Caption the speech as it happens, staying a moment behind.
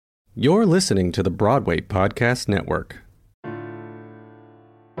You're listening to the Broadway Podcast Network.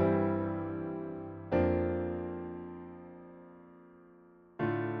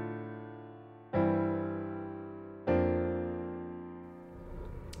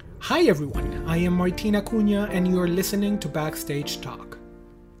 Hi everyone, I am Martina Cunha and you're listening to Backstage Talk.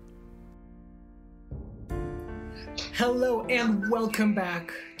 Hello and welcome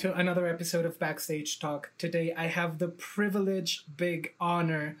back to another episode of Backstage Talk. Today I have the privilege, big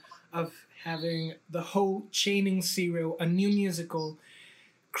honor of having the whole Chaining Zero, a new musical,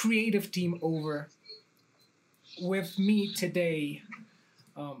 creative team over with me today.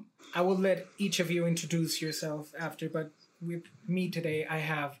 I will let each of you introduce yourself after, but with me today I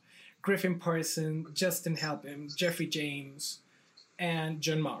have Griffin Parson, Justin Halpin, Jeffrey James, and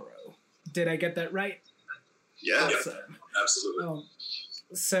John Morrow. Did I get that right? Yeah, awesome. Absolutely.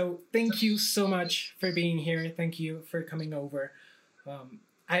 So thank you so much for being here. Thank you for coming over.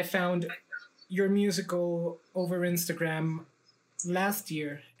 I found your musical over Instagram last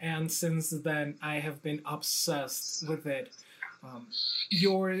year, and since then I have been obsessed with it.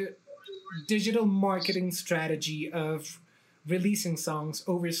 Your digital marketing strategy of releasing songs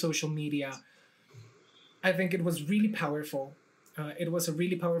over social media, I think it was really powerful. It was a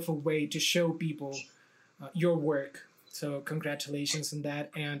really powerful way to show people your work. So congratulations on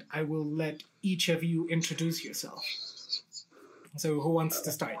that, and I will let each of you introduce yourself. So who wants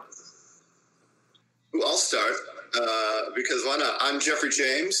to start? I'll start, because why not? I'm Jeffrey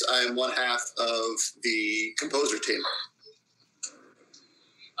James. I am one half of the composer team.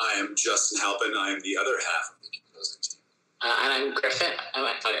 I am Justin Halpin. I am the other half of the composer team. And I'm Griffin.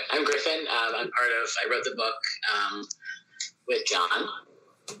 I'm Griffin. I wrote the book with John,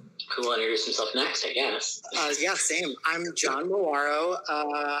 who will introduce himself next, I guess. Yeah, same. I'm John Morrow.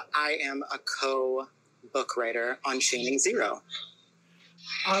 I am a co-book writer on Chaining Zero.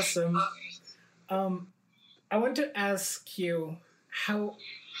 Awesome. I want to ask you how,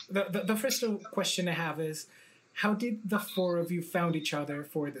 the first question I have is, how did the four of you found each other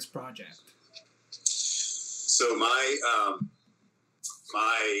for this project? So my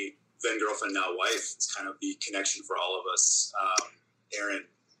then girlfriend, now wife, is kind of the connection for all of us. Erin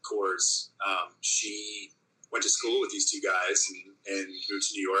Kors, she went to school with these two guys and moved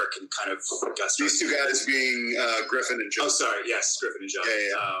to New York and kind of got started. These two guys being Griffin and John. Oh, sorry. Yes, Griffin and John.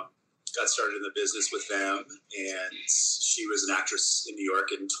 Yeah. Got started in the business with them, and she was an actress in New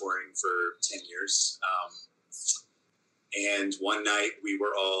York and touring for 10 years. And one night we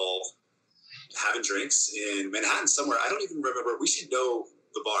were all having drinks in Manhattan somewhere. I don't even remember. We should know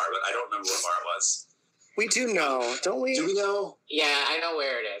the bar, but I don't remember what bar it was. We do know, don't we? Do we know? Yeah, I know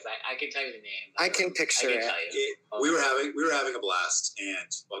where it is. I can tell you the name. I can picture it. We were having a blast, and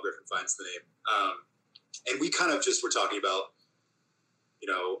while Griffin finds the name, and we kind of just were talking about,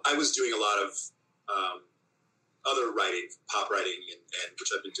 I was doing a lot of other writing, pop writing, and which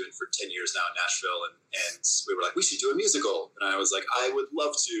I've been doing for 10 years now in Nashville, and we were like, we should do a musical, and I was like, I would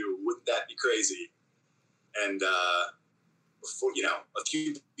love to. Wouldn't that be crazy? And before, a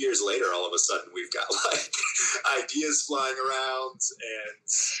few years later, all of a sudden, we've got like ideas flying around,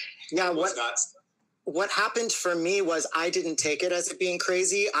 and what happened for me was I didn't take it as it being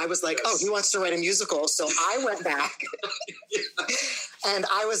crazy. I was like, oh, he wants to write a musical. So I went back and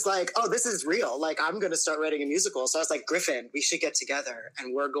I was like, oh, this is real. Like, I'm going to start writing a musical. So I was like, Griffin, we should get together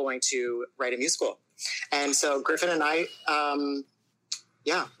and we're going to write a musical. And so Griffin and I,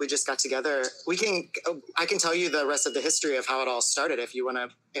 we just got together. I can tell you the rest of the history of how it all started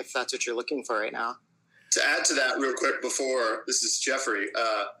if that's what you're looking for right now. To add to that real quick before, this is Jeffrey,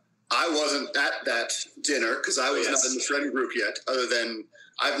 I wasn't at that dinner because I was not in the friend group yet, other than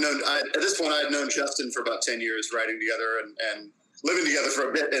at this point I had known Justin for about 10 years, writing together and living together for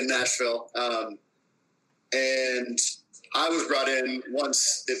a bit in Nashville. And I was brought in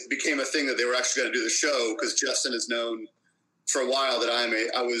once it became a thing that they were actually going to do the show, because Justin has known for a while that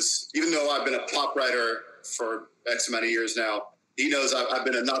I was, even though I've been a pop writer for X amount of years now, he knows I've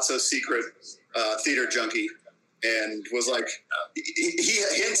been a not so secret theater junkie. And was like, he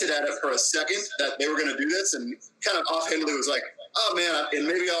hinted at it for a second that they were going to do this, and kind of offhandedly was like, oh man, and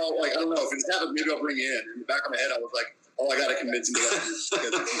maybe I'll, I don't know if it's happened, maybe I'll bring you in. In the back of my head, I was like, oh, I got to convince him to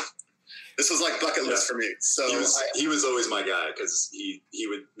let me. This was like bucket list for me. So he was always my guy, because he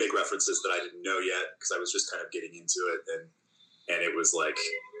would make references that I didn't know yet, because I was just kind of getting into it, and it was like,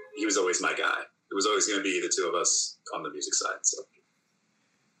 he was always my guy. It was always going to be the two of us on the music side. So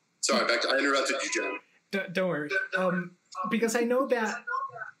sorry, I interrupted you, John. Don't worry. Because I know that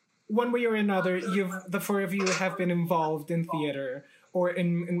one way or another, the four of you have been involved in theater or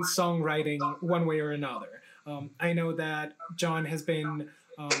in songwriting one way or another. I know that John has been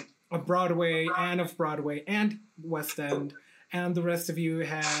Broadway and off-Broadway and West End, and the rest of you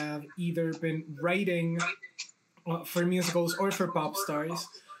have either been writing for musicals or for pop stars.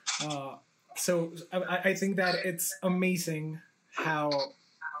 So I think that it's amazing how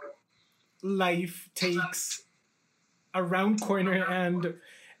life takes a round corner and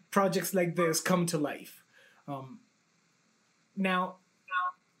projects like this come to life. Now,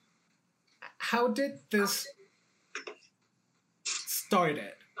 how did this start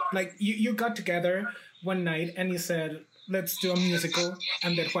it? Like, you got together one night and you said, let's do a musical,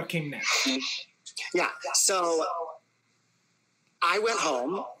 and then what came next? Yeah, so I went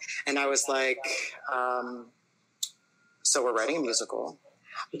home and I was like, so we're writing a musical.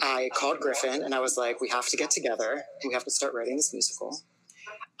 I called Griffin and I was like, we have to get together. We have to start writing this musical.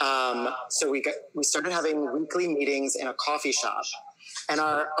 So we started having weekly meetings in a coffee shop. And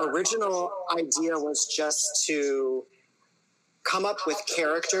our original idea was just to come up with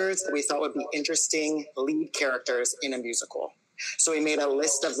characters that we thought would be interesting lead characters in a musical. So we made a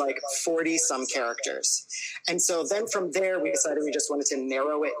list of like 40 some characters. And so then from there, we decided we just wanted to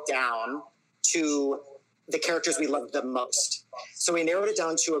narrow it down to the characters we loved the most. So we narrowed it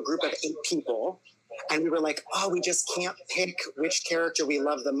down to a group of 8 people. And we were like, oh, we just can't pick which character we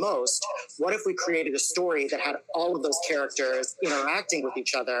love the most. What if we created a story that had all of those characters interacting with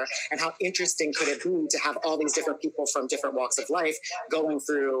each other? And how interesting could it be to have all these different people from different walks of life going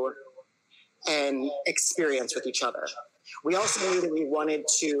through an experience with each other? We also knew that we wanted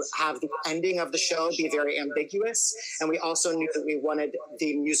to have the ending of the show be very ambiguous. And we also knew that we wanted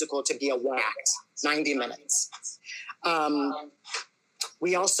the musical to be a one act, 90 minutes.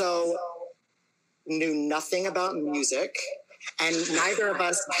 We also knew nothing about music, and neither of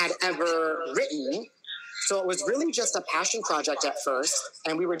us had ever written. So it was really just a passion project at first,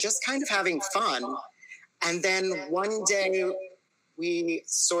 and we were just kind of having fun. And then one day we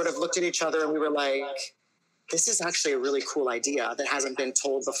sort of looked at each other and we were like, this is actually a really cool idea that hasn't been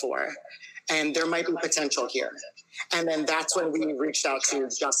told before, and there might be potential here. And then that's when we reached out to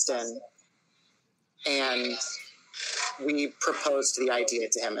Justin and we proposed the idea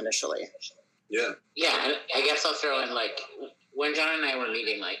to him initially. Yeah, I guess I'll throw in, like, when John and I were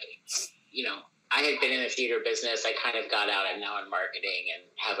meeting, like, I had been in the theater business. I kind of got out. I'm now in marketing and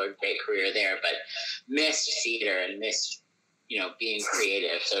have a great career there, but missed theater and missed, being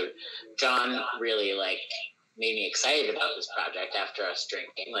creative. So John really, like, made me excited about this project after us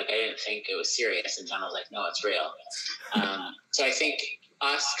drinking. Like, I didn't think it was serious, and John was like, no, it's real. So I think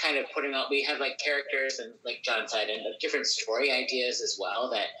us kind of putting out, we had, like, characters and, like John said, and different story ideas as well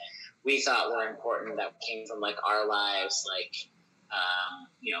that we thought were important, that came from, like, our lives, like,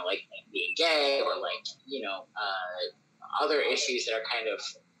 like being gay, or, like, other issues that are kind of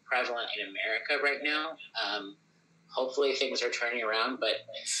prevalent in America right now. Hopefully things are turning around, but,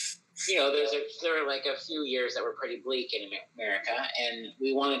 there were, like, a few years that were pretty bleak in America, and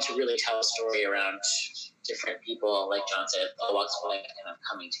we wanted to really tell a story around different people, like John said, all walks of life kind of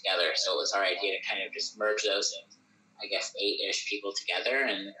coming together. So it was our idea to kind of just merge those, I guess, 8-ish people together,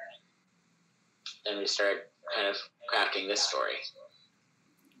 and then we started kind of crafting this story.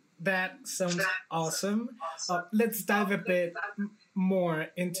 That sounds awesome. Let's dive a bit more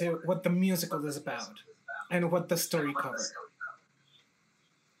into what the musical is about and what the story covers.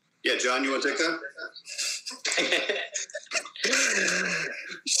 Yeah, John, you want to take that?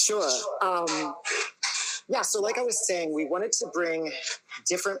 Sure. So like I was saying, we wanted to bring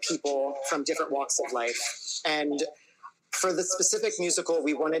different people from different walks of life. And for the specific musical,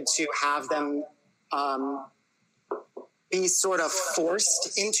 we wanted to have them be sort of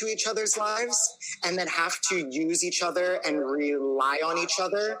forced into each other's lives, and then have to use each other and rely on each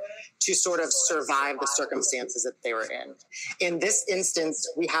other to sort of survive the circumstances that they were in. In this instance,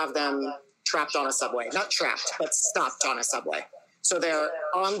 we have them trapped on a subway. Not trapped, but stopped on a subway. So they're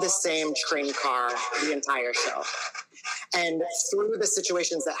on the same train car the entire show. And through the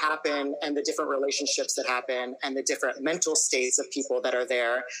situations that happen and the different relationships that happen and the different mental states of people that are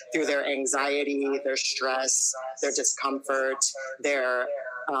there, through their anxiety, their stress, their discomfort, their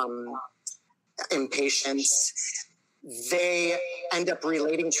impatience, they end up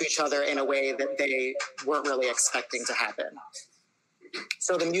relating to each other in a way that they weren't really expecting to happen.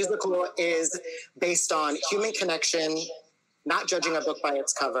 So the musical is based on human connection, not judging a book by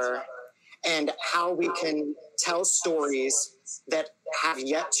its cover, and how we can tell stories that have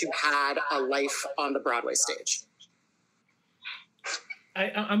yet to had a life on the Broadway stage.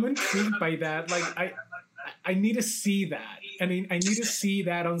 I'm intrigued by that. Like, I need to see that. I mean, I need to see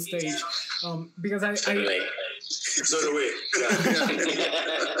that on stage, because So do we.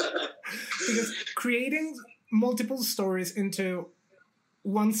 Because creating multiple stories into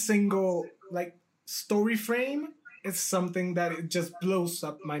one single like story frame is something that it just blows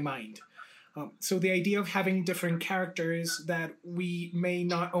up my mind. So the idea of having different characters that we may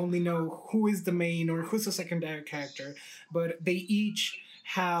not only know who is the main or who's the secondary character, but they each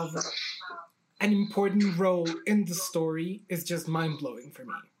have an important role in the story is just mind blowing for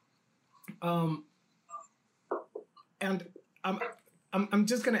me. And I'm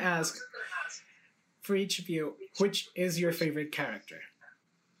just gonna ask for each of you, which is your favorite character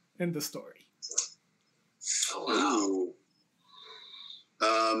in the story? Ooh.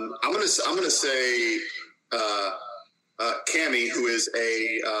 I'm gonna say Cammy, who is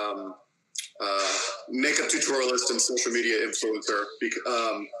a makeup tutorialist and social media influencer.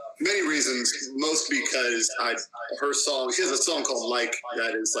 Many reasons, most because her song. She has a song called "Like"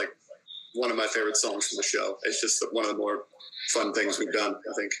 that is like one of my favorite songs from the show. It's just one of the more fun things we've done,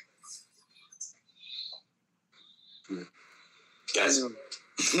 I think. Guys.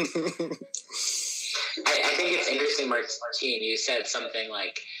 I think it's interesting, Martine, you said something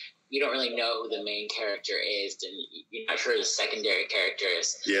like you don't really know who the main character is and you're not sure who the secondary character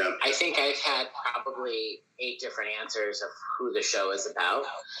is. Yeah. I think I've had probably 8 different answers of who the show is about.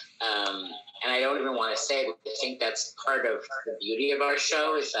 And I don't even want to say, but I think that's part of the beauty of our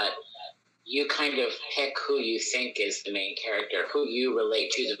show is that you kind of pick who you think is the main character, who you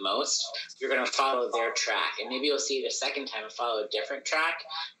relate to the most. You're going to follow their track. And maybe you'll see it a second time and follow a different track,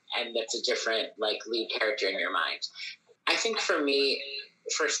 and that's a different like lead character in your mind. I think for me,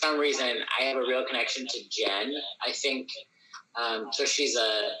 for some reason, I have a real connection to Jen. I think, so she's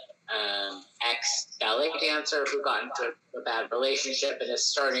a ex-ballet dancer who got into a bad relationship and is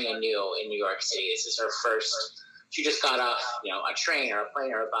starting anew in New York City. This is her first. She just got off, a train or a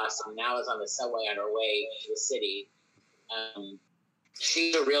plane or a bus, and now is on the subway on her way to the city.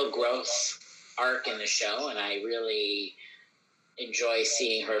 She's a real growth arc in the show, and I really enjoy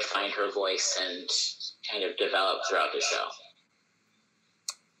seeing her find her voice and kind of develop throughout the show.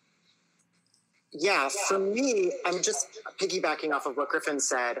 Yeah, for me, I'm just piggybacking off of what Griffin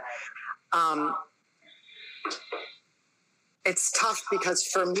said. It's tough because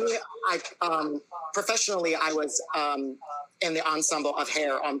for me, professionally, I was in the ensemble of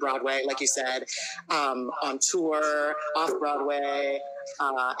Hair on Broadway, like you said, on tour, off Broadway,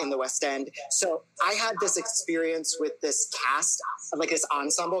 in the West End. So I had this experience with this cast, like this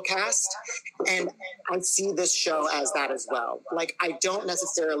ensemble cast, and I see this show as that as well. Like, I don't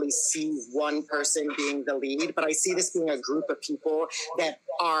necessarily see one person being the lead, but I see this being a group of people that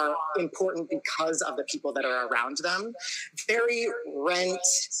are important because of the people that are around them. Very Rent,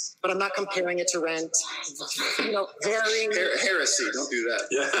 but I'm not comparing it to Rent. Very heresy. Don't do that.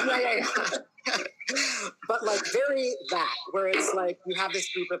 Yeah. But like very that, where it's like you have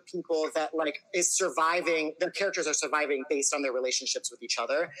this group of people that like is surviving, their characters are surviving based on their relationships with each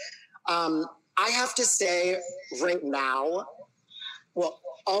other. I have to say right now, well,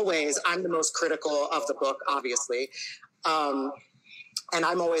 always, I'm the most critical of the book, obviously. And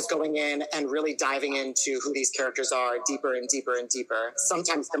I'm always going in and really diving into who these characters are deeper and deeper and deeper.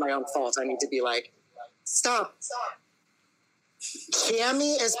 Sometimes to my own fault, I need to be like, stop.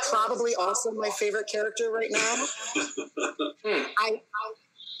 Cammy is probably also my favorite character right now.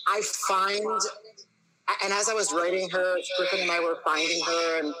 I find, and as I was writing her, Griffin and I were finding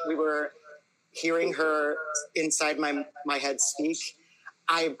her, and we were hearing her inside my head speak.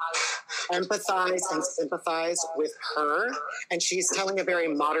 I empathize and sympathize with her, and she's telling a very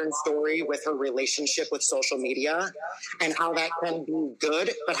modern story with her relationship with social media and how that can be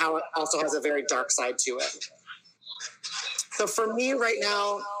good, but how it also has a very dark side to it. So for me right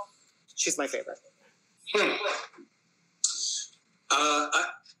now, she's my favorite. I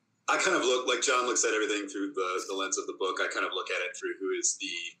kind of look, like John looks at everything through the lens of the book. I kind of look at it through who's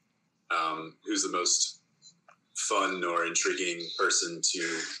the most fun or intriguing person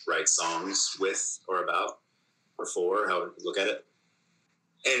to write songs with or about or for, however you look at it.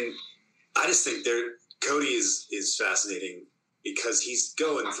 And I just think Cody is fascinating because he's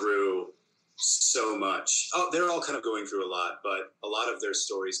going through so much. Oh, they're all kind of going through a lot, but a lot of their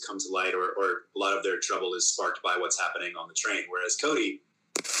stories come to light or a lot of their trouble is sparked by what's happening on the train. Whereas Cody,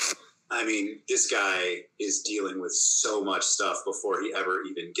 I mean, this guy is dealing with so much stuff before he ever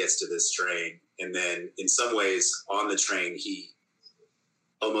even gets to this train. And then in some ways on the train, he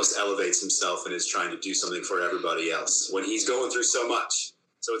almost elevates himself and is trying to do something for everybody else when he's going through so much.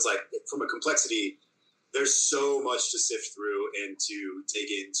 So it's like from a complexity, there's so much to sift through and to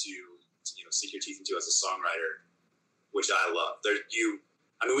dig into, sink your teeth into as a songwriter, which I love.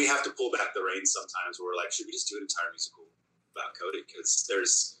 We have to pull back the reins sometimes where we're like, should we just do an entire musical about Cody? Because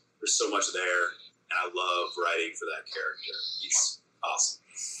there's so much there, and I love writing for that character. awesome.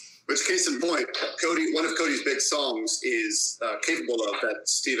 Which, case in point, one of Cody's big songs is "Capable of," that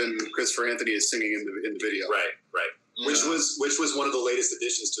Stephen Christopher Anthony is singing in the video. Right. Yeah. Which was one of the latest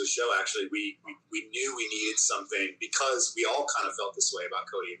additions to the show. Actually, we knew we needed something because we all kind of felt this way about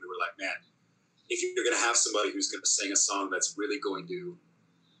Cody, and we were like, man, if you're going to have somebody who's going to sing a song that's really going to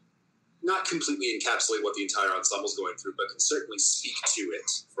not completely encapsulate what the entire ensemble's going through, but can certainly speak to it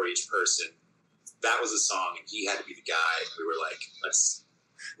for each person, that was a song, and he had to be the guy. We were like,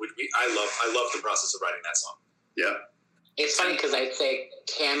 I love the process of writing that song. Yeah. It's funny because I'd say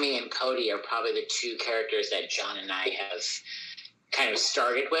Cammy and Cody are probably the two characters that John and I have kind of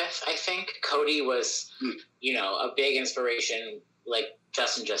started with, I think. Cody was, a big inspiration. Like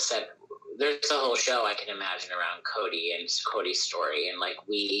Justin just said, there's a whole show I can imagine around Cody and Cody's story. And, like,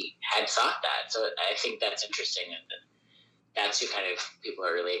 we had thought that. So I think that's interesting. And that's who kind of people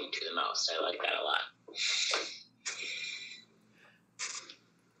are relating to the most. I like that a lot.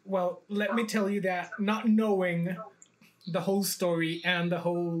 Well, let me tell you that not knowing the whole story and the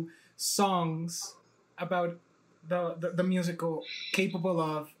whole songs about the musical Capable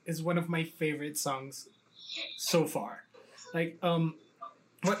of is one of my favorite songs so far. Like,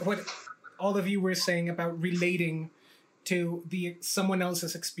 what all of you were saying about relating to someone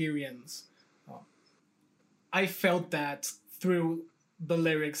else's experience, I felt that through the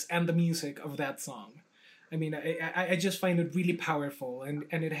lyrics and the music of that song. I mean, I just find it really powerful, and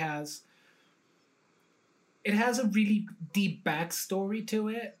it has a really deep backstory to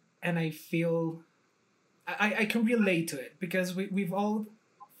it, and I feel I can relate to it because we've all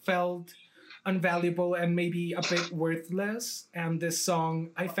felt unvaluable and maybe a bit worthless, and this song,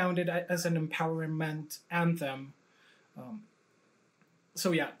 I found it as an empowerment anthem.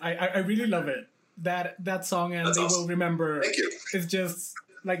 So yeah, I really love it. That song, and That's They awesome. Will Remember, Thank you. is just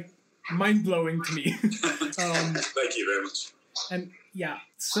like mind-blowing to me. Thank you very much. And yeah,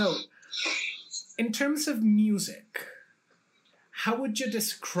 so in terms of music, how would you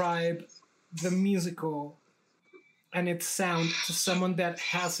describe the musical and its sound to someone that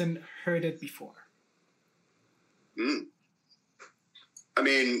hasn't heard it before? I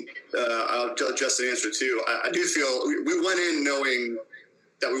mean, I'll let Justin answer too. I do feel we went in knowing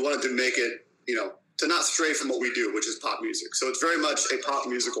that we wanted to make it, to not stray from what we do, which is pop music. So it's very much a pop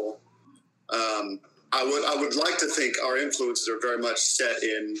musical. I would like to think our influences are very much set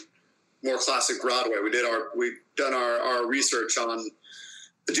in more classic Broadway. We've done our research on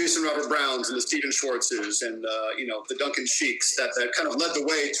the Jason Robert Browns and the Stephen Schwartzes and the Duncan Sheiks that kind of led the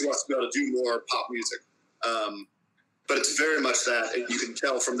way to us to be able to do more pop music. But it's very much that, and you can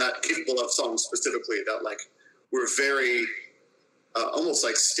tell from that Capable of song specifically that, like, we're very almost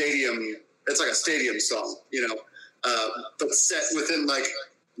like stadium. It's like a stadium song, but set within like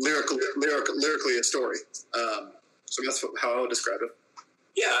lyrically a story. So that's how I would describe it.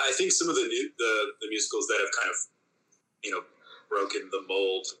 Yeah, I think some of the musicals that have kind of, broken the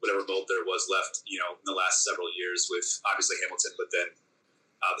mold, whatever mold there was left, in the last several years with obviously Hamilton, but then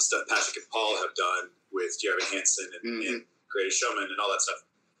the stuff Patrick and Paul have done with Dear Evan Hansen and Greatest Showman and all that stuff,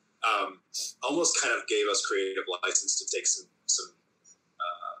 almost kind of gave us creative license to take some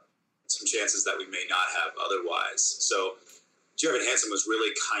chances that we may not have otherwise. So Dear Evan Hansen was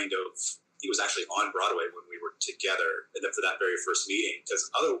really he was actually on Broadway when we were together, and then for that very first meeting, because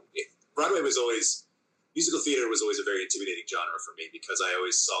musical theater was always a very intimidating genre for me because I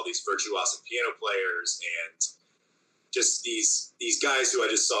always saw these virtuosic piano players and just these guys who I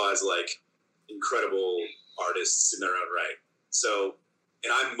just saw as like incredible artists in their own right. So,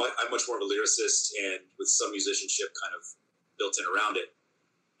 and I'm much more of a lyricist and with some musicianship kind of built in around it.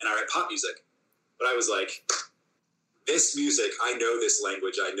 And I write pop music, but I was like, this music, I know this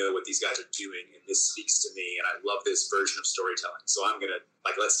language, I know what these guys are doing, and this speaks to me, and I love this version of storytelling. So I'm gonna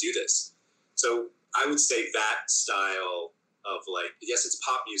let's do this. So I would say that style of yes, it's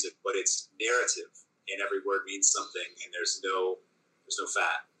pop music, but it's narrative, and every word means something, and there's no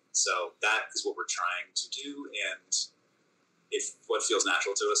fat. So that is what we're trying to do, and it's what feels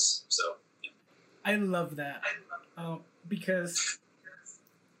natural to us. So yeah. I love that because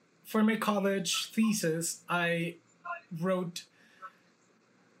for my college thesis, I wrote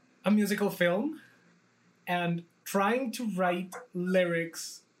a musical film, and trying to write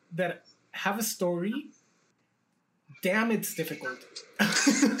lyrics that have a story, damn, it's difficult.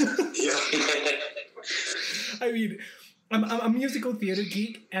 Yeah. I mean, I'm a musical theater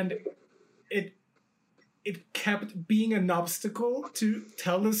geek, and it kept being an obstacle to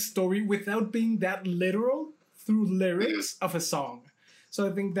tell a story without being that literal through lyrics of a song. So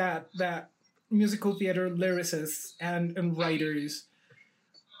I think that musical theater lyricists and writers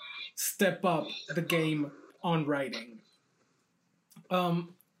step up the game on writing.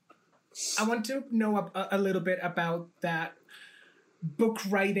 I want to know a little bit about that book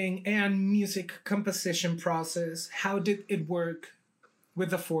writing and music composition process. How did it work with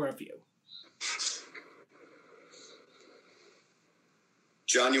the four of you?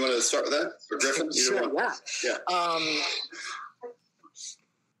 John, you want to start with that? Or Griffin? Sure, yeah.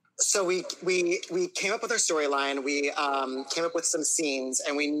 So we came up with our storyline. We came up with some scenes,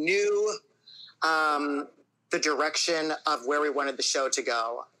 and we knew the direction of where we wanted the show to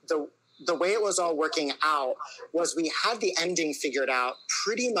go. The way it was all working out was we had the ending figured out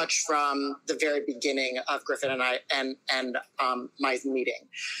pretty much from the very beginning of Griffin and I and my meeting.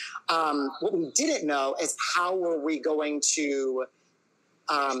 What we didn't know is how were we going to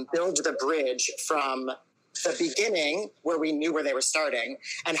build the bridge from the beginning, where we knew where they were starting,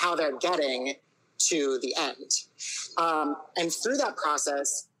 and how they're getting to the end. And through that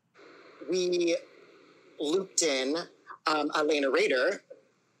process, we looped in Elena Rader,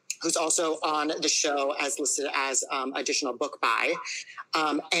 who's also on the show as listed as additional book by.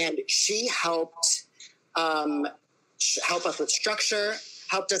 And she helped help us with structure,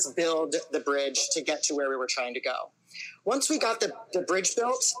 helped us build the bridge to get to where we were trying to go. Once we got the bridge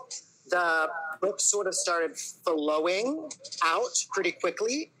built, the book sort of started flowing out pretty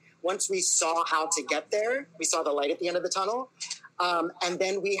quickly. Once we saw how to get there, we saw the light at the end of the tunnel. And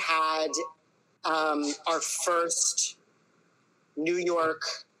then we had our first New York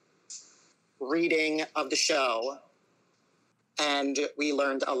reading of the show, and we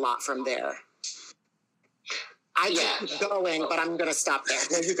learned a lot from there. I keep going, but I'm going to stop there. I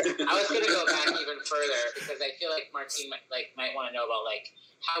was going to go back even further because I feel like Martine might want to know about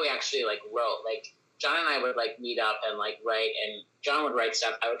how we actually wrote. John and I would meet up and write, and John would write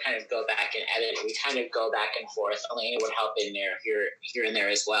stuff. I would kind of go back and edit. We kind of go back and forth. Elena would help in there, here and there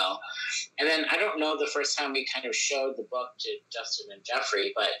as well. And then I don't know the first time we kind of showed the book to Justin and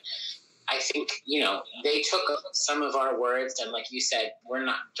Jeffrey, but I think, they took some of our words, and like you said,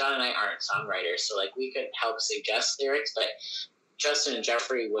 John and I aren't songwriters, so we could help suggest lyrics, but Justin and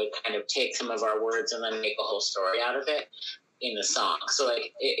Jeffrey would kind of take some of our words and then make a whole story out of it in the song. So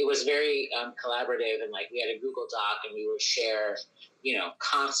it was very collaborative, and we had a Google Doc, and we would share,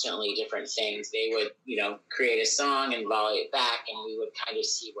 constantly different things. They would, create a song and volley it back, and we would kind of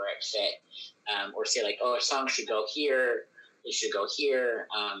see where it fit, or say a song should go here, it should go here.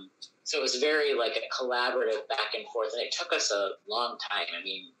 So it was very a collaborative back and forth, and it took us a long time. I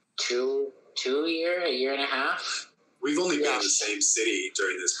mean, a year and a half. We've only been in the same city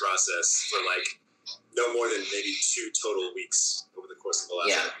during this process for no more than maybe 2 total weeks over the course of the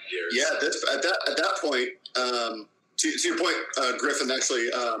last years. Yeah, at that point, to your point, Griffin,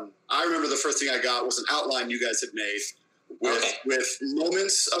 actually, I remember the first thing I got was an outline you guys had made with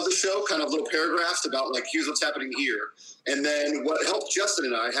moments of the show, kind of little paragraphs about here's what's happening here. And then what helped Justin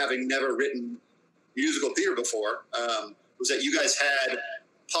and I, having never written musical theater before, was that you guys had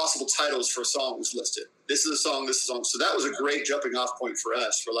possible titles for songs listed. This is a song, this is a song. So that was a great jumping off point for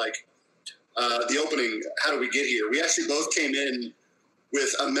us for the opening, how do we get here? We actually both came in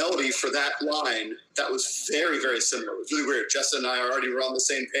with a melody for that line that was very, very similar. It was really weird. Justin and I already were on the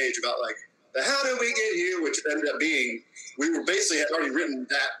same page about the how did we get here, which ended up being, we were basically had already written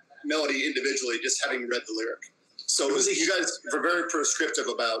that melody individually, just having read the lyric. So it was, you guys were very prescriptive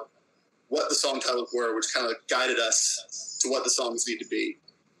about what the song titles were, which kind of guided us to what the songs need to be.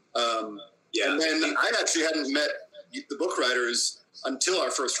 And then I actually hadn't met the book writers until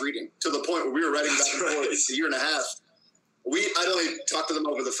our first reading, to the point where we were writing back and forth a year and a half. I'd only talked to them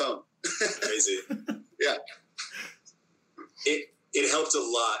over the phone. Crazy. Yeah. It helped a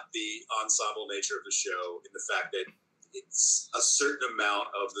lot, the ensemble nature of the show, in the fact that it's a certain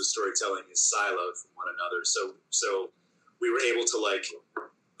amount of the storytelling is siloed from one another. So we were able to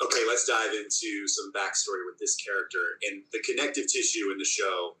okay, let's dive into some backstory with this character. And the connective tissue in the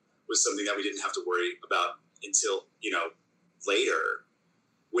show was something that we didn't have to worry about until, later,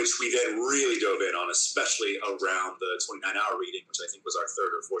 which we then really dove in on, especially around the 29-hour reading, which I think was our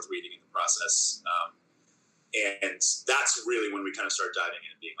 3rd or 4th reading in the process. And that's really when we kind of started diving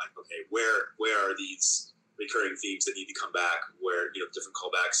in and being okay, where are these recurring themes that need to come back, where, different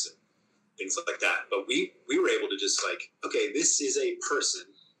callbacks and things like that. But we were able to just okay, this is a person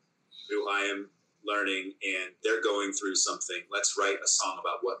who I am learning, and they're going through something. Let's write a song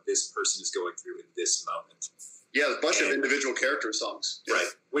about what this person is going through in this moment. Yeah, a bunch of individual character songs. Right,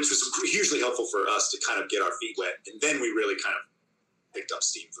 which was hugely helpful for us to kind of get our feet wet, and then we really kind of picked up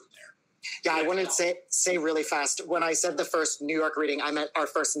steam from there. Yeah, I wanted to say really fast, when I said the first New York reading, I meant our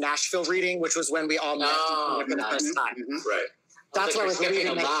first Nashville reading, which was when we all met for the first time. Mm-hmm. Right. That's where I was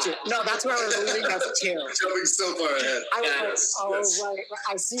leading us to. No, that's where I was leading us to. Jumping so far ahead. I was like, right.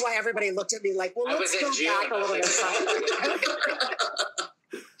 I see why everybody looked at me like, well, let's go back a little bit.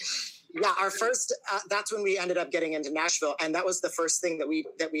 Yeah, our first, that's when we ended up getting into Nashville. And that was the first thing that we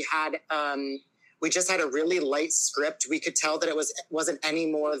had. We just had a really light script. We could tell that it wasn't any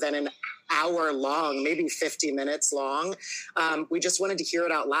more than an hour long, maybe 50 minutes long. We just wanted to hear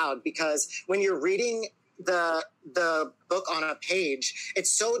it out loud, because when you're reading the book on a page,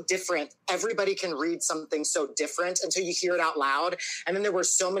 it's so different. Everybody can read something so different until you hear it out loud. And then there were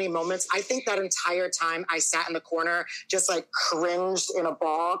so many moments. I think that entire time I sat in the corner, just like cringed in a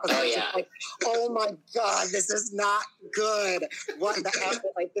ball. Cause I was just like, oh my God, this is not good. What the F am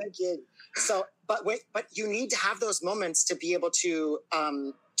I thinking? So, but you need to have those moments to be able to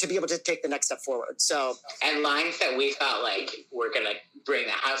take the next step forward. So, and lines that we felt like were going to bring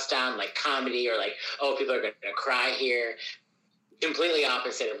the house down, like comedy, or like, oh, people are going to cry here. Completely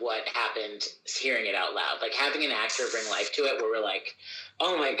opposite of what happened hearing it out loud. Like having an actor bring life to it, where we're like,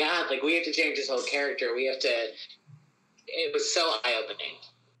 oh my God, like we have to change this whole character. It was so eye-opening.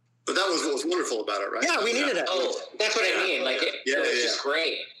 But that was what was wonderful about it, right? Yeah, we needed it. Oh, that's what I mean. Like it was just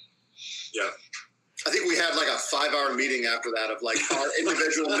great. Yeah. I think we had like a 5-hour meeting after that of like our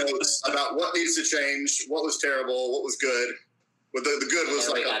individual notes about what needs to change, what was terrible, what was good. But the good was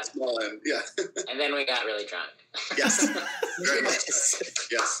like on the small end. Yeah. And then we got really drunk. Yes. Very much.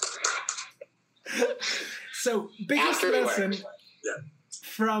 Yes. So, biggest lesson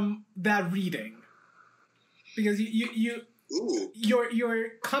from that reading, because your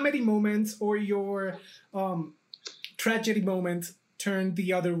comedy moments or your tragedy moments turned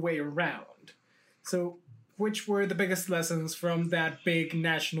the other way around. So, which were the biggest lessons from that big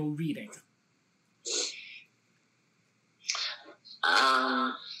national reading?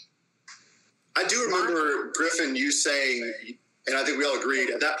 I do remember, Griffin, you saying, and I think we all agreed,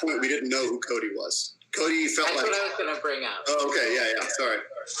 at that point we didn't know who Cody was. Cody felt That's like... what I was going to bring up. Oh, okay, yeah, sorry.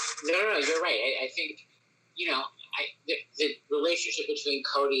 No, you're right. I think, the relationship between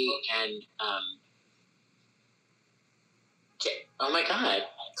Cody and... oh my God.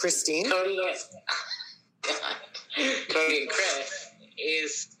 Christine? Cody and Chris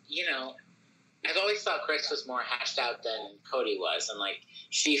is, I've always thought Chris was more hashed out than Cody was, and like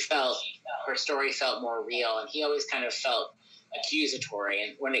her story felt more real, and he always kind of felt accusatory.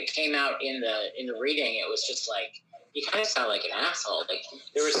 And when it came out in the reading, it was just like he kind of sounded like an asshole. Like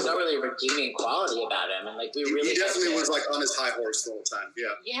there was no really redeeming quality about him, and like he definitely was like on his high horse the whole time.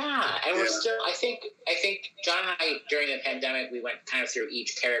 Yeah, and we're still. I think John and I during the pandemic we went kind of through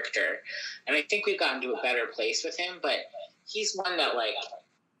each character, and I think we've gotten to a better place with him. But he's one that like.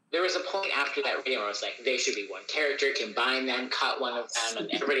 There was a point after that reading where it was like, they should be one character, combine them, cut one of them, and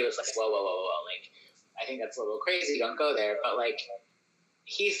everybody was like, whoa. Like, I think that's a little crazy, don't go there. But, like,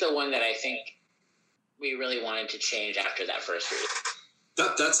 he's the one that I think we really wanted to change after that first read.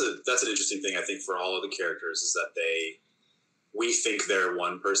 That's an interesting thing, I think, for all of the characters, is that we think they're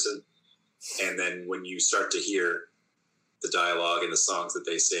one person, and then when you start to hear the dialogue and the songs that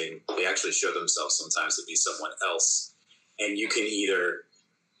they sing, they actually show themselves sometimes to be someone else. And you can either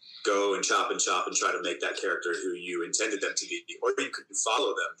go and chop and try to make that character who you intended them to be, or you could follow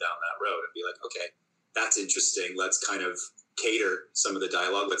them down that road and be like, okay, that's interesting. Let's kind of cater some of the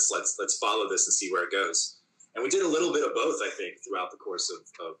dialogue. Let's follow this and see where it goes. And we did a little bit of both, I think, throughout the course of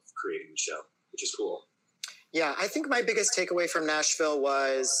creating the show, which is cool. Yeah, I think my biggest takeaway from Nashville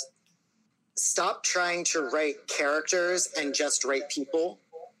was stop trying to write characters and just write people.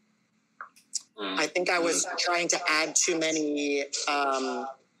 I think I was trying to add too many...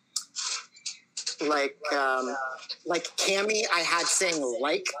 like Cammie, I had saying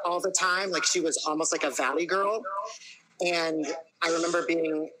like all the time, like she was almost like a Valley girl. And I remember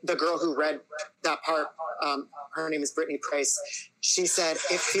being the girl who read that part. Her name is Brittany Price. She said,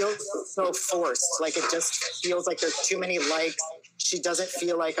 it feels so forced. Like it just feels like there's too many likes. She doesn't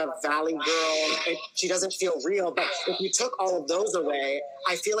feel like a Valley girl. She doesn't feel real. But if you took all of those away,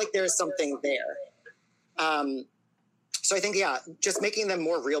 I feel like there's something there. So I think, just making them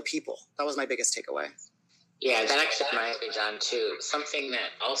more real people. That was my biggest takeaway. Yeah, that actually reminds me, John, too. Something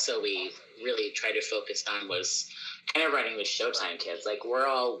that also we really tried to focus on was kind of writing with Showtime kids. Like, we're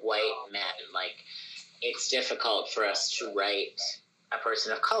all white men. Like, it's difficult for us to write a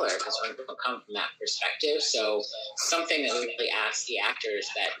person of color because we don't come from that perspective. So something that we really asked the actors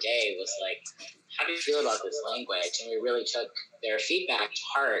that day was like, how do you feel about this language? And we really took their feedback to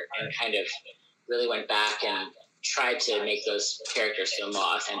heart and kind of really went back and tried to make those characters feel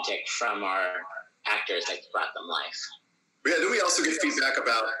more authentic from our actors that brought them life. Yeah, did we also get feedback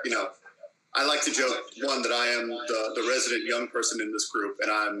about, I like to joke, one, that I am the resident young person in this group,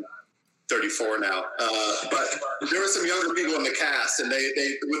 and I'm 34 now. But there were some younger people in the cast, and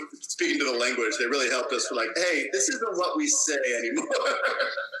they speaking to the language, they really helped us. For like, hey, this isn't what we say anymore.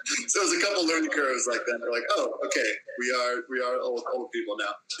 So there's a couple learning curves like that. They're like, oh, okay, we are old people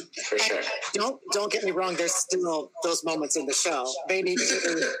now. For sure. Don't get me wrong. There's still those moments in the show. They need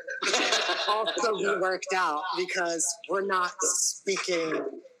to also be worked out because we're not speaking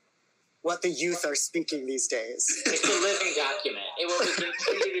what the youth are speaking these days. It's a living document. It will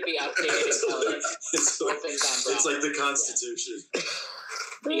continue to be updated until it's like the Constitution.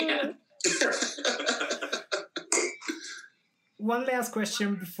 Yeah. One last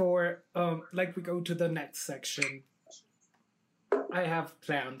question before we go to the next section I have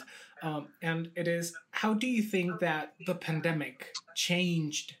planned. And it is, how do you think that the pandemic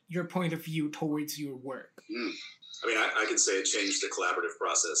changed your point of view towards your work? I mean, I can say it changed the collaborative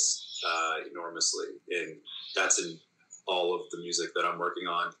process enormously, and that's in all of the music that I'm working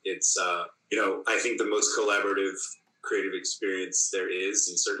on. It's, I think the most collaborative creative experience there is,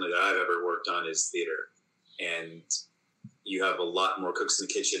 and certainly that I've ever worked on, is theater. And you have a lot more cooks in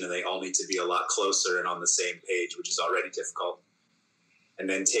the kitchen, and they all need to be a lot closer and on the same page, which is already difficult. And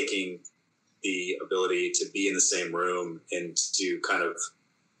then taking the ability to be in the same room and to kind of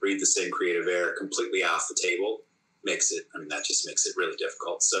breathe the same creative air completely off the table that just makes it really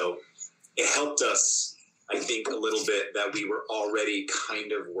difficult. So it helped us, I think, a little bit that we were already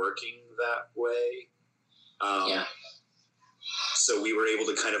kind of working that way. So we were able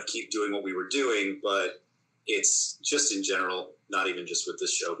to kind of keep doing what we were doing, but it's just in general, not even just with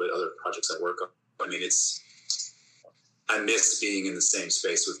this show, but other projects I work on. I mean, I miss being in the same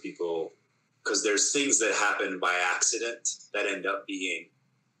space with people, because there's things that happen by accident that end up being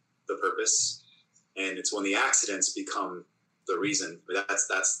the purpose. And it's when the accidents become the reason.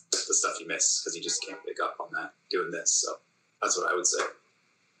 That's the stuff you miss, because you just can't pick up on that doing this. So that's what I would say.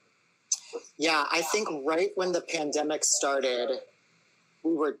 Yeah, I think right when the pandemic started,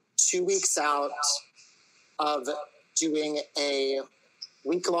 we were 2 weeks out of doing a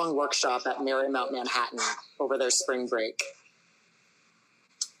week-long workshop at Marymount Manhattan over their spring break.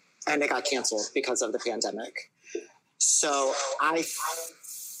 And it got canceled because of the pandemic. So I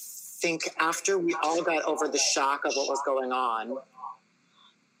think after we all got over the shock of what was going on,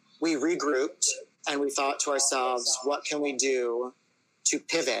 we regrouped and we thought to ourselves, what can we do to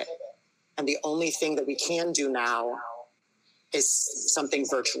pivot? And the only thing that we can do now is something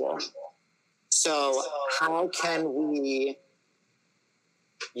virtual. So how can we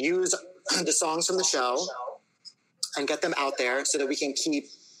use the songs from the show and get them out there so that we can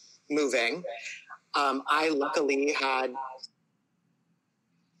keep moving? I luckily had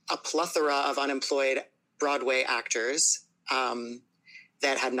a plethora of unemployed Broadway actors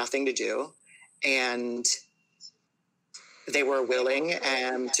that had nothing to do, and they were willing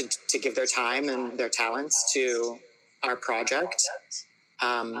to give their time and their talents to our project,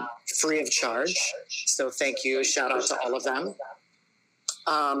 free of charge. So thank you, shout out to all of them.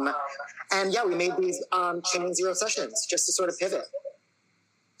 And yeah, we made these Chain Zero sessions just to sort of pivot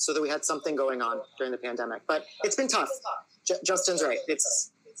so that we had something going on during the pandemic. But it's been tough. Justin's right.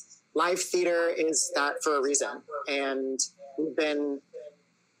 It's live theater is that for a reason. And we've been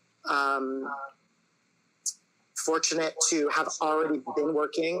fortunate to have already been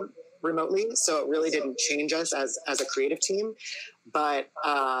working remotely. So it really didn't change us as a creative team. But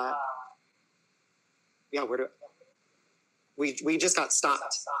we just got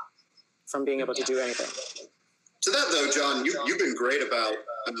stopped from being able to do anything. To that though, John, you've been great about,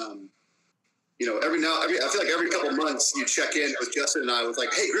 I feel like every couple of months you check in with Justin and I with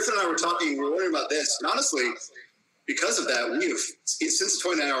like, hey, Griffin and I were talking, we were wondering about this. And honestly, because of that, since the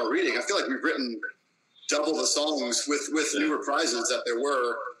 29-hour reading, I feel like we've written double the songs with new reprises that there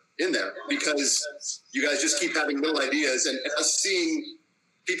were in there, because you guys just keep having little ideas, and us seeing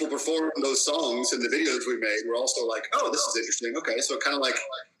people perform those songs and the videos we made, we're also like, oh, this is interesting. Okay, so kind of like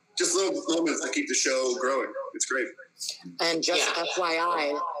just little moments that keep the show growing. It's great. And just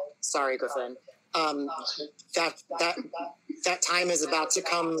FYI, sorry, Griffin, that time is about to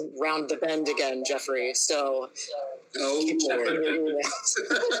come round the bend again, Jeffrey. So oh Lord.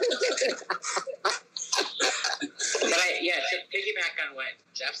 But to piggyback on what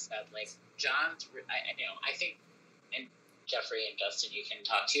Jeff said, like John's, I think, and Jeffrey and Justin, you can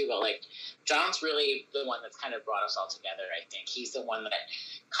talk too, but like John's really the one that's kind of brought us all together. I think he's the one that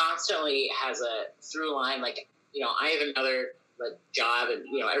constantly has a through line. Like, I have another job, and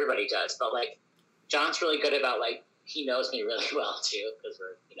everybody does, but like John's really good about, like, he knows me really well too, because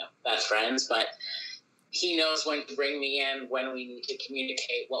we're best friends. But he knows when to bring me in, when we need to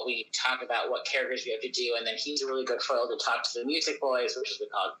communicate, what we talk about, what characters we have to do, and then he's a really good foil to talk to the music boys, which is we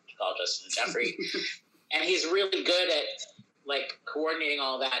call Justin and Jeffrey. And he's really good at like coordinating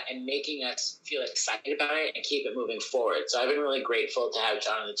all that and making us feel excited about it and keep it moving forward. So I've been really grateful to have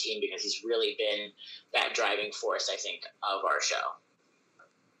John on the team because he's really been that driving force, I think, of our show.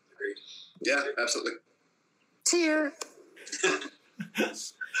 Agreed. Yeah, absolutely. Tear.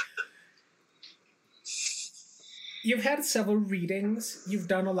 You've had several readings. You've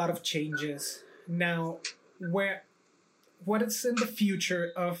done a lot of changes. Now, what is in the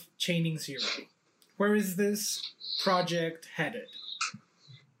future of Chaining Zero? Where is this project headed?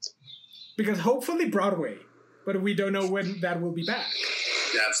 Because hopefully Broadway, but we don't know when that will be back.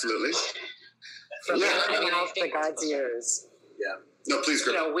 Yeah, absolutely. From my mouth to God's ears. Yeah. No, please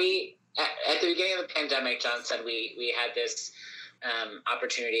go. You know, we at the beginning of the pandemic, John said we had this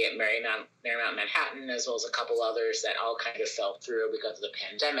opportunity at Marymount Manhattan, as well as a couple others that all kind of fell through because of the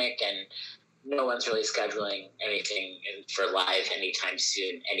pandemic, and no one's really scheduling anything for live anytime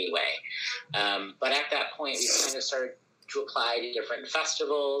soon anyway. But at that point, we kind of started to apply to different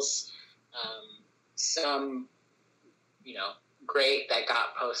festivals. Some, you know, great that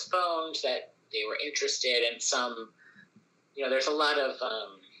got postponed, that they were interested, and some, you know, there's a lot of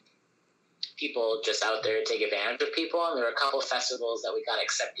people just out there to take advantage of people, and there were a couple of festivals that we got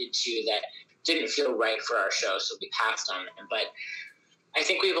accepted to that didn't feel right for our show, so we passed on them. But I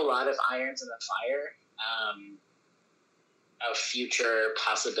think we have a lot of irons in the fire of future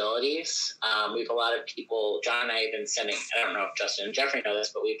possibilities. We have a lot of people, John and I have been sending, I don't know if Justin and Jeffrey know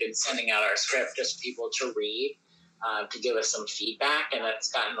this, but we've been sending out our script just for people to read, to give us some feedback, and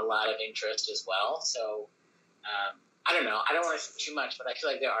that's gotten a lot of interest as well. So I don't know. I don't want to say too much, but I feel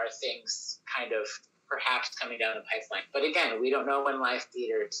like there are things kind of perhaps coming down the pipeline. But again, we don't know when live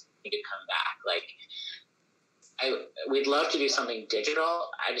theaters need to come back. Like, we'd love to do something digital.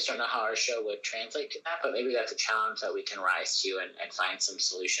 I just don't know how our show would translate to that, but maybe that's a challenge that we can rise to and find some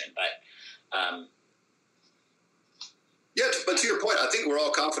solution. But yeah, but to your point, I think we're all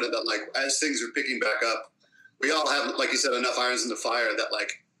confident that, like, as things are picking back up, we all have, like you said, enough irons in the fire that,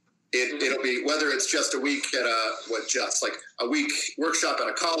 like, it'll be, whether it's just a week at a week workshop at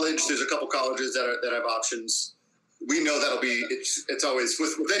a college. There's a couple colleges that have options. We know that'll be, it's always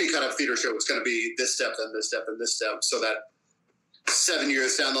with any kind of theater show, it's going to be this step, then this step, and this step, so that 7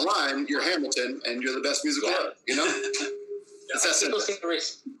 years down the line, you're Hamilton and you're the best musical ever, you know? People seem to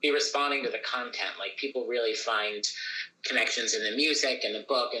be responding to the content. Like, people really find connections in the music and the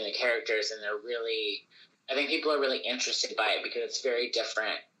book and the characters, and I think people are really interested by it because it's very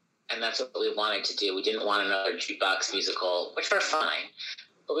different. And that's what we wanted to do. We didn't want another jukebox musical, which are fine,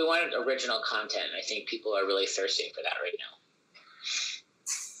 but we wanted original content. And I think people are really thirsting for that right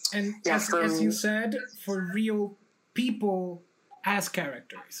now. And as you said, for real people as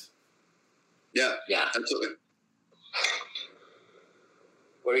characters. Yeah, absolutely.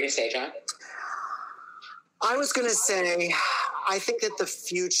 What were you going to say, John? I was going to say, I think that the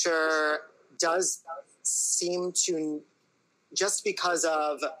future does seem to, just because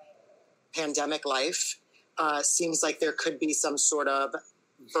of pandemic life, seems like there could be some sort of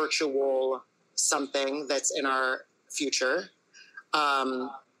virtual something that's in our future. And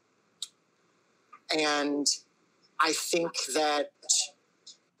I think that,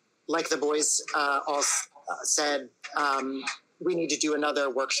 like the boys all said, we need to do another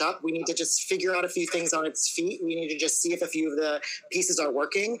workshop. We need to just figure out a few things on its feet. We need to just see if a few of the pieces are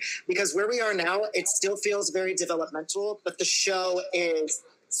working, because where we are now, it still feels very developmental, but the show is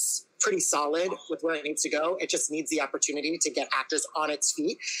pretty solid with where it needs to go. It just needs the opportunity to get actors on its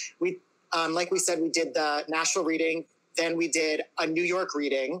feet. We, like we said, we did the Nashville reading, then we did a New York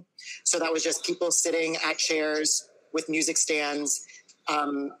reading. So that was just people sitting at chairs with music stands,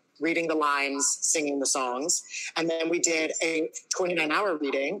 reading the lines, singing the songs. And then we did a 29-hour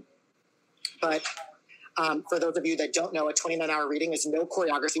reading. But for those of you that don't know, a 29-hour reading is no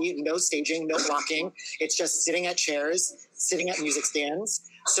choreography, no staging, no blocking. It's just sitting at chairs, sitting at music stands.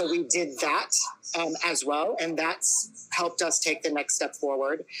 So we did that as well, and that's helped us take the next step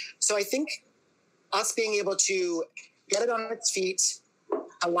forward. So I think us being able to get it on its feet,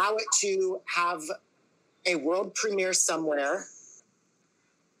 allow it to have a world premiere somewhere,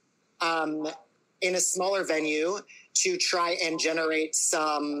 in a smaller venue, to try and generate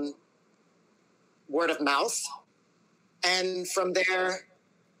some word of mouth. And from there,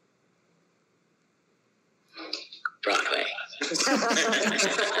 Broadway.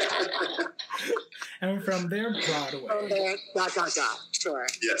 And from there, Broadway. From there, ... Sure.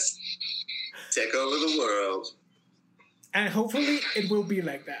 Yes. Take over the world. And hopefully it will be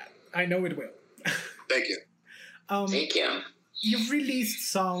like that. I know it will. Thank you. Thank you. You've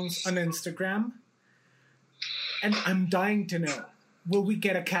released songs on Instagram, and I'm dying to know, will we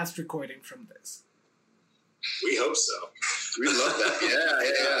get a cast recording from this? We hope so. We love that.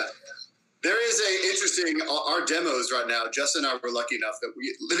 Yeah. There is a interesting, our demos right now, Justin and I were lucky enough that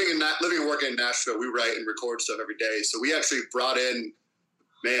we, living and working in Nashville, we write and record stuff every day. So we actually brought in,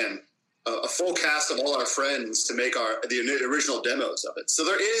 a full cast of all our friends to make the original demos of it. So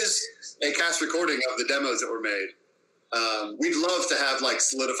there is a cast recording of the demos that were made. We'd love to have like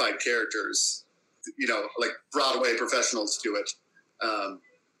solidified characters, like Broadway professionals do it.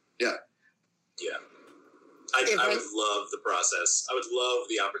 Yeah. I would love the process. I would love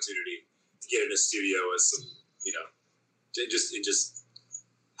the opportunity to get in a studio as some, and just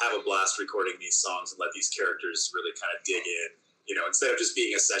have a blast recording these songs and let these characters really kind of dig in. Instead of just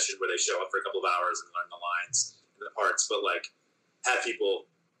being a session where they show up for a couple of hours and learn the lines and the parts, but like have people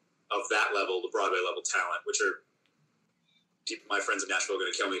of that level, the Broadway level talent, which are people, my friends in Nashville are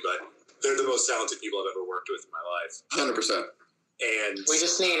going to kill me, but they're the most talented people I've ever worked with in my life. 100%. And we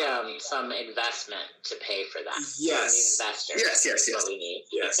just need some investment to pay for that. Yes. We need investors. Yes. That's what we need.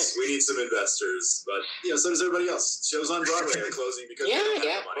 Yes, we need some investors, but so does everybody else. Shows on Broadway are closing because they don't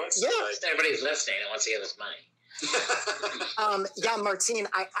have the money. So Everybody's listening and wants to give us money. Martine,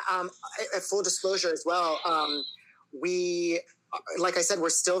 I full disclosure as well. We, like I said, we're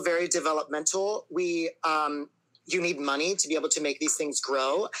still very developmental. You need money to be able to make these things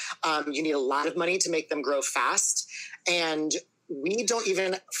grow. You need a lot of money to make them grow fast. And we don't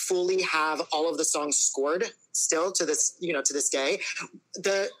even fully have all of the songs scored still to this day.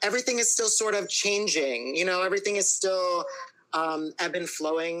 Everything is still sort of changing, everything is still ebb and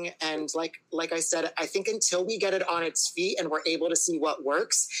flowing. And like I said, I think until we get it on its feet and we're able to see what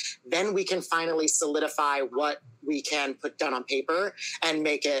works, then we can finally solidify what we can put down on paper and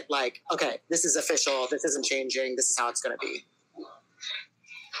make it like, okay, this is official. This isn't changing. This is how it's going to be.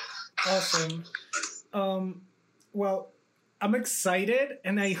 Awesome. Well, I'm excited,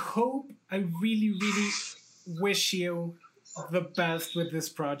 and I really, really wish you the best with this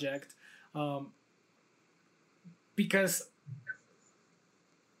project. Because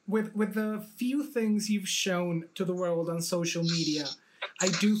with the few things you've shown to the world on social media, I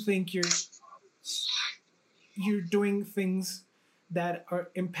do think you're doing things that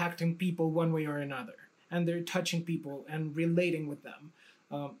are impacting people one way or another, and they're touching people and relating with them.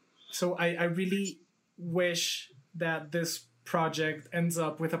 So I really wish that this project ends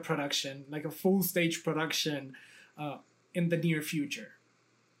up with a production, like a full stage production, in the near future.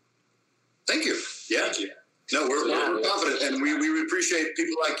 Thank you. Yeah. Thank you. No, we're confident, and we appreciate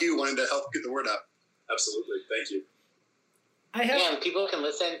people like you wanting to help get the word out. Absolutely. Thank you. And people can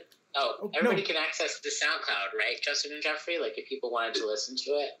listen. Everybody can access the SoundCloud, right, Justin and Jeffrey? Like, if people wanted to listen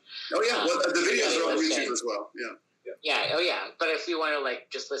to it. Oh, yeah. The videos are on YouTube as well. Yeah. But if you want to,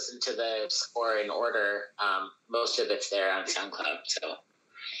 just listen to the score in order, most of it's there on SoundCloud, so.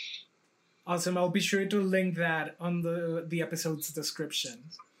 Awesome. I'll be sure to link that on the episode's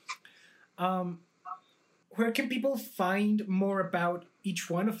description. Where can people find more about each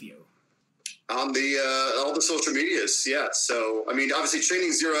one of you? On all the social medias, yeah. So, obviously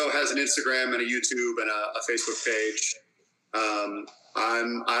Training Zero has an Instagram and a YouTube and a Facebook page.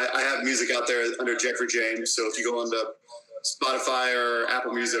 I have music out there under Jeffrey James. So if you go onto Spotify or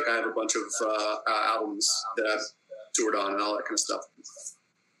Apple Music, I have a bunch of albums that I've toured on and all that kind of stuff.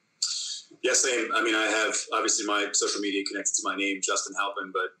 Yeah, same. I have obviously my social media connected to my name, Justin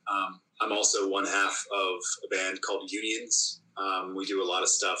Halpin, but I'm also one half of a band called Unions. We do a lot of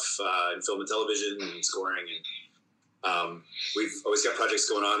stuff in film and television and scoring, and we've always got projects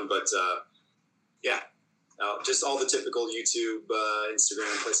going on. But just all the typical YouTube,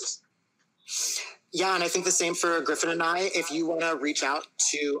 Instagram places. Yeah, and I think the same for Griffin and I. If you want to reach out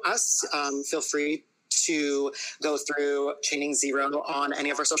to us, feel free to go through Training Zero on any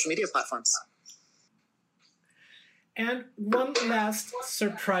of our social media platforms. And one last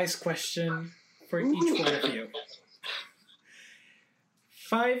surprise question for each one of you.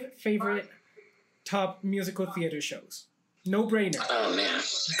 5 favorite top musical theater shows. No brainer. Oh, man.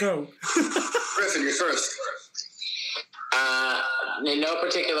 Go. Griffin, you're first. In no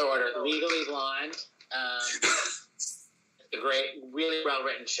particular order. Legally Blonde. A great, really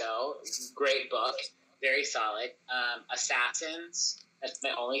well-written show. Great book. Very solid. Assassins. That's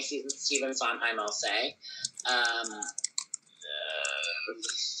my only Steven Sondheim, I'll say.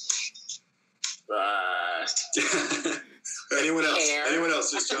 Anyone else? Hair. Anyone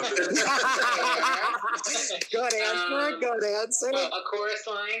else? Just jump in. Good answer. A Chorus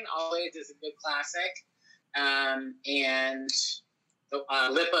Line always is a good classic. And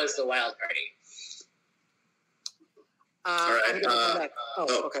Lipa is the Wild Party. All right. I'm gonna come back.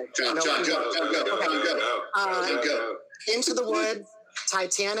 Okay. John, No, John, go. Into the Woods,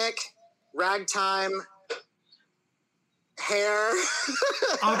 Titanic, Ragtime, Hair.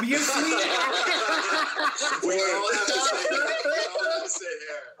 Obviously. We all have to say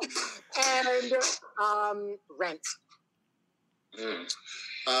Hair. And Rent.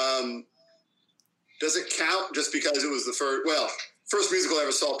 Does it count just because it was the first musical I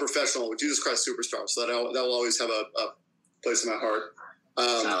ever saw professional with Jesus Christ Superstar? So that will always have a place in my heart.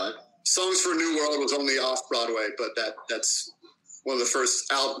 Songs for a New World was only off Broadway, but that's one of the first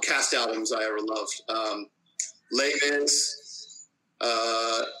cast albums I ever loved. Les Mis,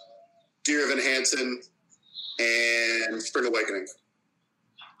 Dear Evan Hansen, and Spring Awakening.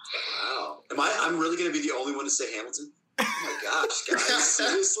 Wow. I'm really going to be the only one to say Hamilton? Oh my gosh, guys,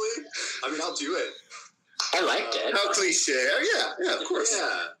 seriously? I mean, I'll do it. I liked it. How cliche. Yeah, of course.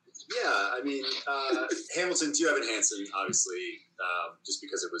 Yeah. I mean, Hamilton, Dear Evan Hansen, obviously, just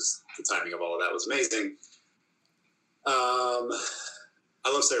because it was the timing of all of that was amazing. I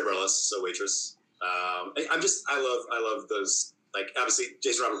love Sarah Bareilles, so Waitress. I love those. Like, obviously,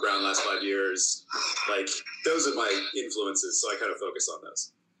 Jason Robert Brown, last 5 years. Like, those are my influences, so I kind of focus on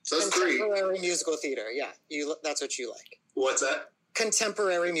those. So that's three. Contemporary musical theater. Yeah, that's what you like. What's that?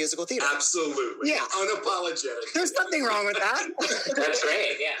 Contemporary musical theater. Absolutely. Yeah. Unapologetic. There's nothing wrong with that. That's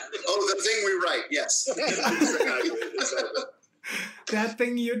great, yeah. Oh, the thing we write, yes. Exactly. That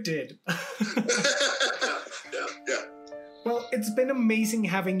thing you did. Yeah. Well, it's been amazing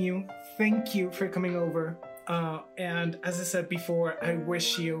having you. Thank you for coming over. And as I said before, I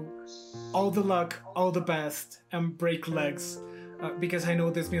wish you all the luck, all the best, and break legs. Because I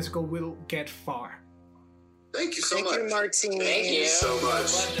know this musical will get far. Thank you so much. Thank you, Martine. Thank you so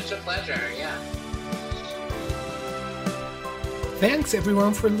much. It's a pleasure, yeah. Thanks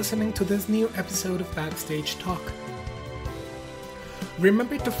everyone for listening to this new episode of Backstage Talk.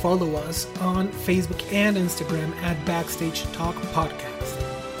 Remember to follow us on Facebook and Instagram at Backstage Talk Podcast.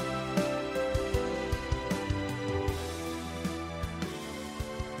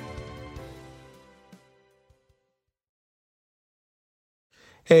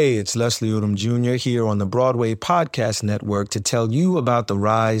 Hey, it's Leslie Odom Jr. here on the Broadway Podcast Network to tell you about the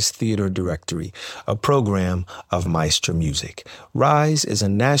Rise Theater Directory, a program of Maestro Music. Rise is a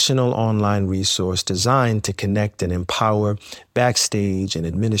national online resource designed to connect and empower backstage and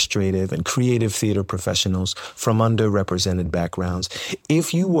administrative and creative theater professionals from underrepresented backgrounds.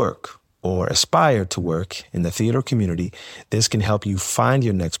 If you work or aspire to work in the theater community, this can help you find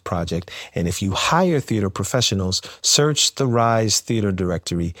your next project. And if you hire theater professionals, search the Rise Theater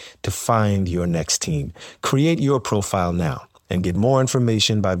Directory to find your next team. Create your profile now and get more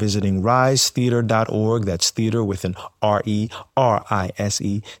information by visiting risetheater.org. That's theater with an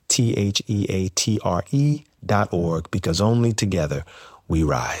RERISETHEATRE.org, because only together we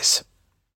rise.